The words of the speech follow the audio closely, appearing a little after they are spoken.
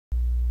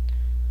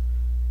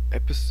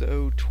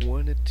Episode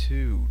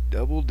 22,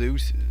 double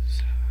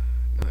deuces.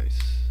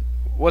 Nice.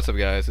 What's up,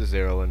 guys? This is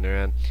Errol in there,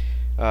 and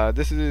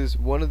this is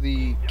one of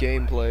the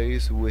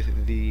gameplays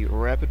with the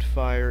rapid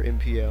fire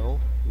MPL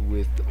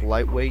with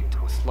lightweight,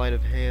 sleight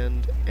of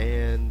hand,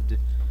 and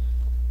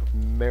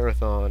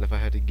marathon, if I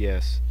had to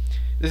guess.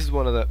 This is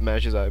one of the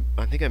matches I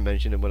think I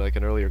mentioned in like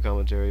an earlier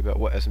commentary about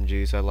what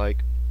SMGs I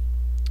like,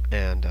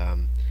 and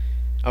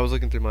I was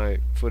looking through my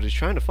footage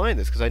trying to find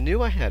this because I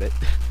knew I had it.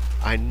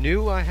 I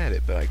knew I had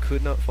it, but I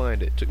could not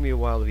find it. It took me a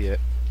while to get,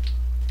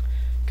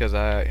 because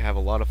I have a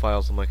lot of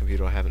files on my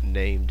computer I haven't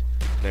named,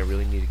 and I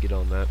really need to get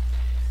on that.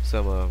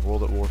 Some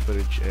World at War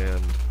footage,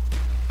 and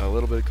a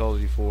little bit of Call of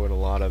Duty 4, and a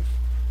lot of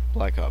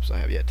Black Ops I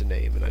have yet to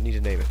name, and I need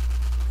to name it.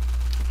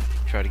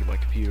 Try to get my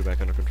computer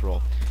back under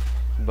control.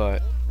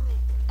 But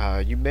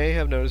you may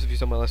have noticed if you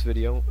saw my last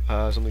video,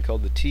 something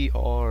called the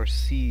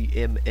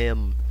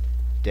TRCMM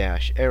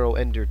Arrow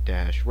Ender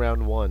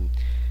Round 1.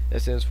 That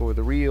stands for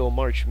the Real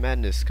March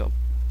Madness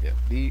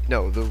the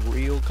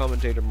Real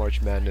Commentator March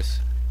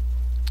Madness.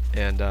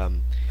 And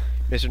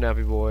Mr.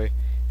 Nappy Boy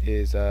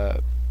is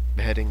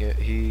heading it.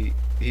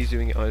 He's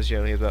doing it on his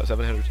channel. He has about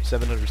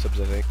 700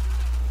 subs, I think.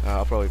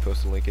 I'll probably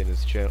post a link in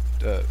his channel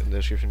in the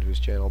description to his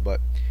channel.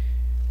 But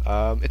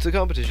it's a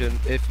competition.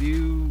 If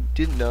you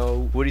didn't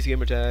know, Woody's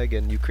Gamertag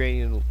and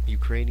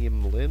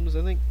UkranianLimbs,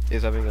 I think,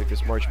 is having like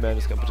this March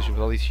Madness competition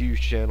with all these huge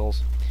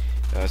channels.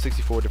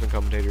 64 different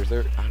commentators.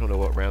 I don't know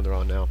what round they're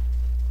on now,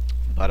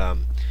 but I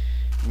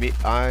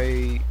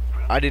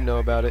didn't know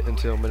about it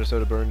until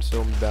Minnesota Burns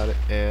told me about it,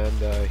 and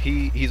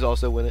he's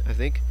also in it, I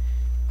think.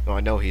 Oh, I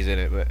know he's in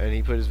it, and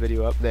he put his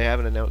video up. They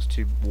haven't announced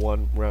to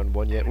round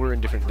one yet. We're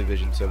in different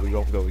divisions, so we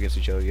won't go against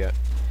each other yet.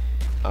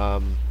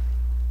 I'll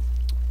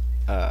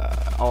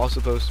also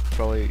post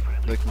probably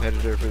the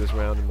competitor for this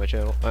round in my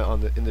channel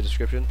in the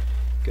description,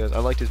 because I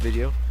liked his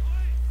video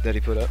that he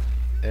put up,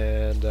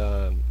 and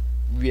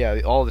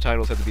yeah, all the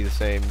titles have to be the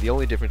same. The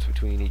only difference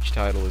between each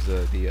title is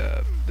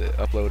the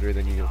uploader.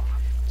 Then you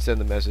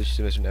send the message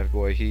to Mr. Nappy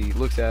Boy. He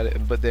looks at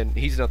it, but then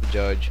he's not the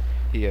judge.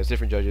 He has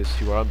different judges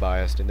who are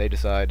unbiased, and they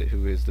decide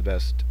who is the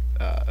best,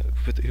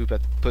 who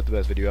put the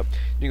best video up.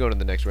 You can go to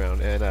the next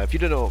round. And if you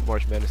don't know what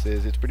March Madness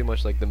is, it's pretty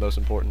much like the most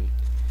important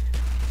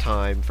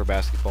time for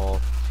basketball.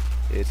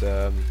 It's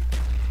a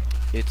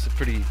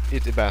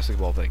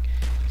basketball thing.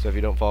 So if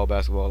you don't follow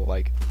basketball,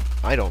 like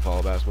I don't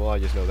follow basketball, I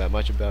just know that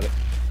much about it.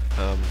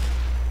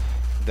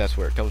 That's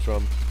where it comes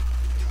from.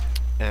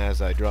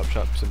 As I drop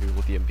shot some people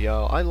with the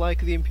MPL, I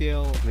like the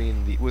MPL. I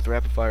mean, with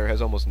rapid fire, it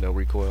has almost no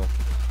recoil,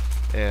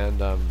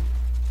 and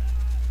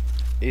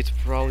it's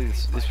probably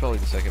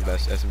the second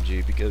best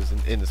SMG, because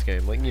in this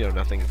game, like, you know,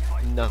 nothing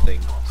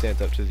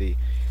stands up to the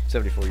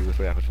 74U with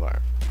rapid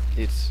fire.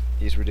 It's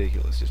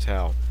ridiculous just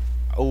how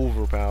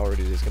overpowered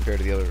it is compared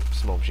to the other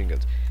small machine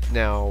guns.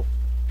 Now,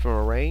 from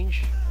a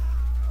range,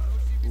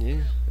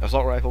 yeah,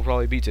 assault rifle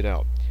probably beats it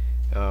out.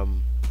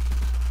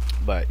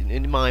 But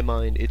in my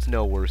mind, it's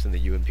no worse than the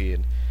UMP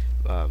and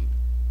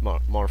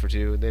Marfa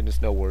 2, and then it's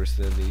no worse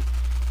than the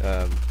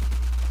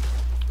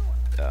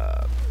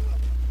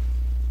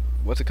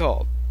what's it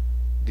called?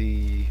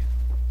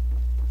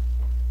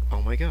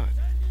 Oh my god,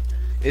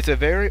 it's a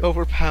very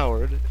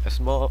overpowered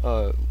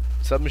small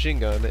submachine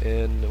gun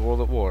in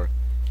World at War.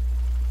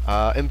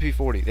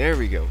 MP40. There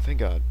we go. Thank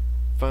God,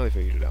 finally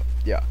figured it out.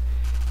 Yeah.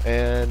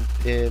 And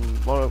in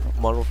Call of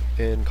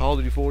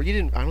Duty 4,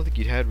 I don't think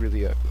you had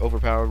really a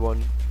overpowered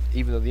one.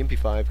 Even though the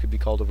MP5 could be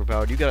called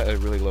overpowered, you got it at a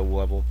really low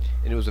level,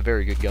 and it was a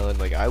very good gun.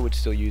 Like, I would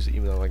still use it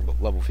even though I'm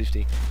like level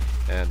 50,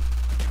 and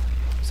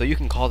so you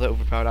can call that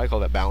overpowered. I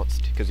call that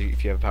balanced, because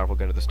if you have a powerful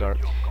gun at the start.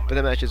 But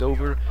that match is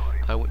over.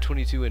 I went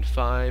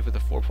 22-5 with a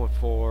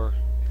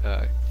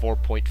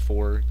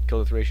 4.4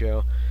 kill-death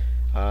ratio.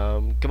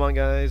 Come on,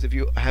 guys! If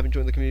you haven't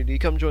joined the community,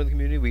 come join the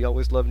community. We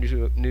always love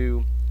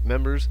new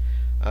members.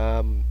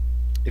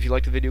 If you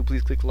like the video,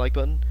 please click the like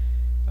button.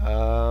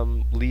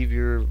 Leave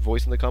your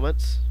voice in the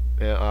comments.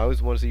 I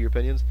always want to see your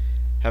opinions.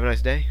 Have a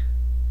nice day.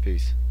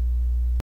 Peace.